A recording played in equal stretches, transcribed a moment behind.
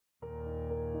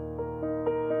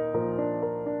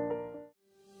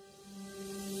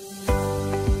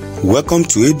Welcome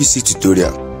to ABC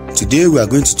Tutorial. Today we are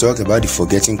going to talk about the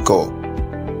forgetting curve.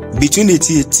 Between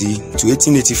 1880 to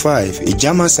 1885, a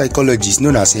German psychologist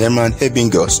known as Hermann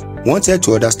Ebbingaus wanted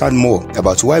to understand more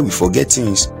about why we forget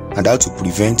things and how to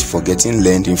prevent forgetting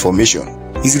learned information.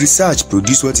 His research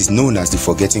produced what is known as the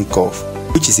forgetting curve,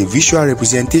 which is a visual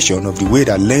representation of the way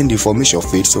that learned information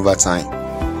fades over time.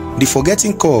 The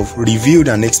forgetting curve revealed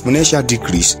an exponential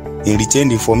decrease in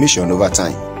retained information over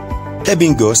time.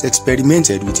 Ebbingaus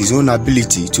experimented with his own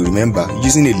ability to remember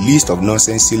using a list of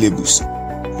nonsense syllables,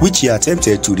 which he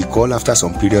attempted to recall after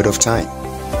some period of time.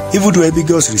 Even though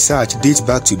Ebbingaus' research dates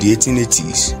back to the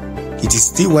 1880s, it is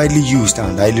still widely used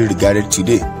and highly regarded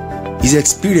today. His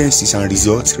experiences and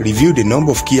results revealed a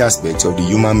number of key aspects of the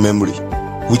human memory,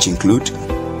 which include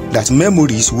that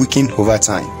memories weaken over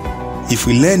time. If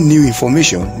we learn new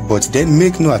information but then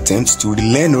make no attempt to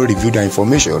relearn or review the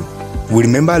information, we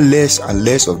remember less and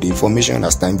less of the information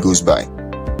as time goes by.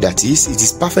 That is, it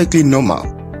is perfectly normal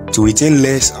to retain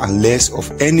less and less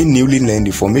of any newly learned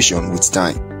information with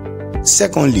time.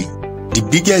 Secondly, the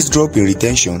biggest drop in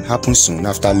retention happens soon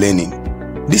after learning.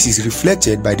 This is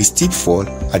reflected by the steep fall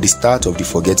at the start of the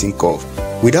forgetting curve.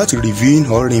 Without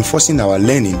reviewing or reinforcing our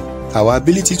learning, our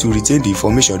ability to retain the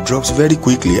information drops very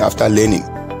quickly after learning.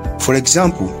 For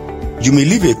example, you may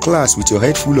leave a class with your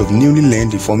head full of newly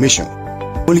learned information,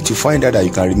 only to find out that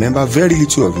you can remember very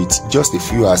little of it just a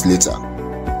few hours later.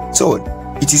 Third,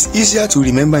 it is easier to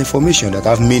remember information that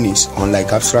have meanings,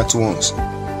 unlike abstract ones.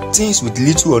 Things with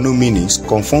little or no meanings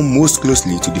conform most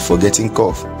closely to the forgetting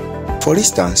curve. For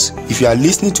instance, if you are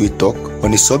listening to a talk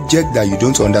on a subject that you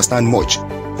don't understand much,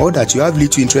 or that you have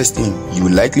little interest in, you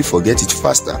will likely forget it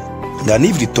faster than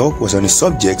if the talk was on a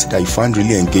subject that you found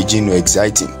really engaging or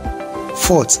exciting.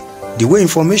 Fourth, the way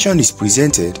information is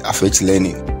presented affects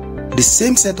learning. The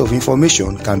same set of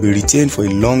information can be retained for a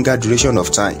longer duration of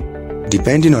time,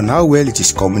 depending on how well it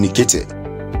is communicated.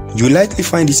 You will likely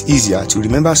find it easier to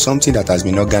remember something that has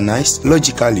been organized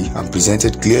logically and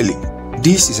presented clearly.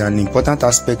 This is an important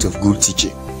aspect of good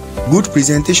teaching. Good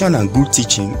presentation and good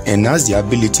teaching enhance the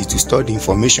ability to store the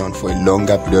information for a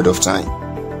longer period of time.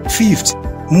 Fifth,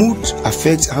 mood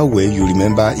affects how well you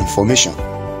remember information.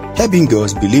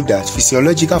 Ebbingaus believed that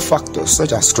physiological factors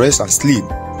such as stress and sleep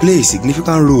play a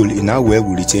significant role in how well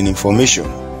we retain information.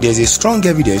 There is a strong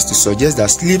evidence to suggest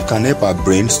that sleep can help our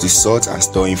brains to sort and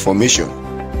store information.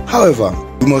 However,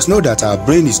 we must know that our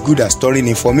brain is good at storing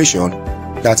information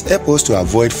that help us to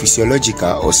avoid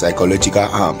physiological or psychological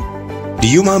harm. The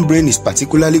human brain is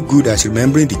particularly good at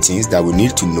remembering the things that we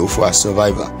need to know for our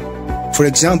survival. For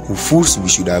example, foods we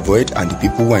should avoid and the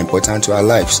people who are important to our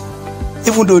lives.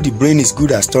 Even though the brain is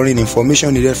good at storing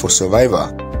information needed for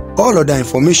survival, all other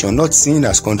information not seen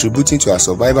as contributing to our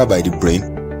survival by the brain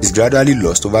is gradually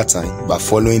lost over time by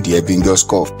following the Ebbingaus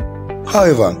curve.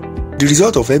 However, the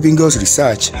result of Ebbingaus'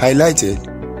 research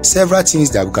highlighted several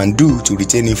things that we can do to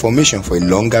retain information for a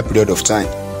longer period of time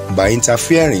by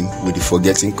interfering with the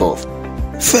forgetting curve.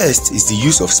 First is the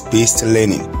use of spaced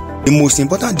learning. The most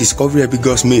important discovery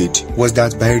Ebbingaus made was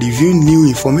that by reviewing new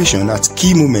information at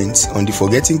key moments on the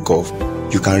forgetting curve,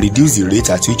 you can reduce the rate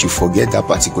at which you forget that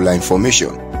particular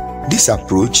information. This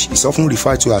approach is often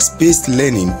referred to as spaced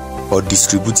learning or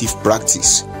distributive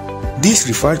practice. This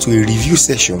refers to a review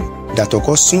session that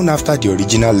occurs soon after the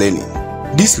original learning.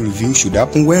 This review should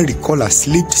happen when recall has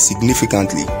slipped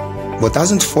significantly, but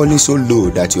hasn't fallen so low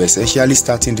that you're essentially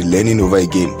starting the learning over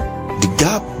again. The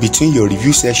gap between your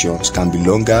review sessions can be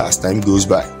longer as time goes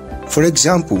by. For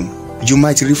example, you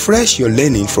might refresh your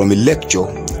learning from a lecture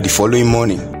the following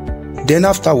morning, then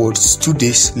afterwards 2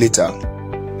 days later,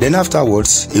 then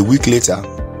afterwards a week later,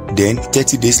 then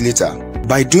 30 days later.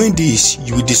 By doing this,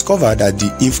 you will discover that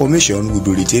the information will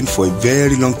be retained for a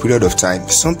very long period of time,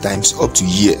 sometimes up to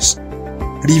years.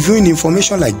 Reviewing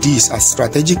information like this at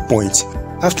strategic points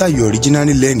after you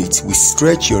originally learned it will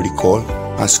stretch your recall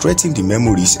and strengthen the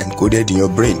memories encoded in your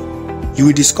brain. You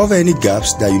will discover any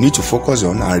gaps that you need to focus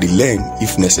on and relearn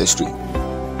if necessary.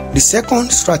 The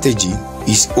second strategy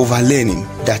is overlearning,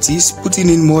 that is, putting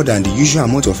in more than the usual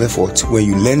amount of effort when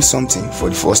you learn something for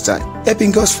the first time.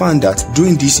 Ebbingaus found that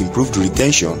doing this improved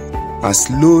retention and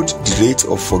slowed the rate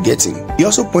of forgetting. He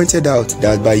also pointed out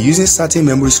that by using certain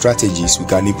memory strategies, we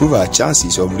can improve our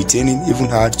chances of retaining even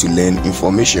hard to learn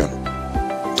information.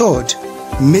 Third,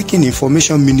 making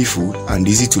information meaningful and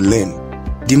easy to learn.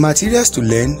 The materials to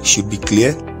learn should be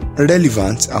clear,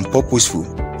 relevant, and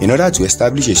purposeful in order to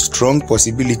establish a strong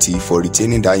possibility for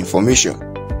retaining that information.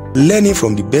 Learning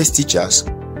from the best teachers,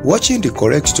 watching the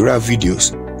correct tutorial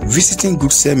videos, visiting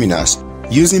good seminars,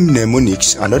 using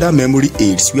mnemonics and other memory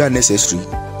aids where necessary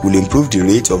will improve the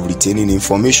rate of retaining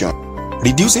information.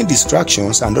 Reducing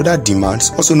distractions and other demands,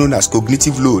 also known as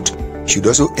cognitive load, should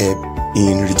also help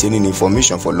in retaining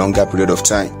information for longer period of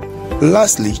time.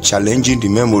 Lastly, challenging the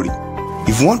memory.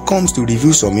 If one comes to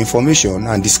review some information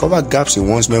and discover gaps in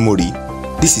one's memory,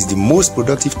 this is the most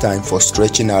productive time for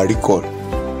stretching our recall.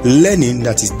 Learning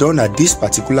that is done at this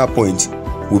particular point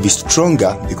will be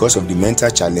stronger because of the mental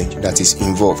challenge that is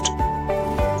involved.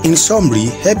 In summary,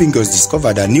 Ebbingaus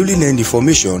discovered that newly learned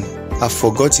information are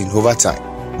forgotten over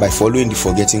time by following the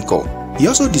forgetting curve. He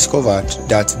also discovered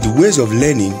that the ways of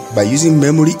learning by using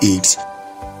memory aids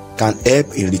can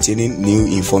help in retaining new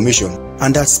information,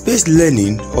 and that spaced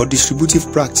learning or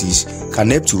distributive practice can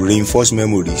help to reinforce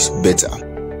memories better.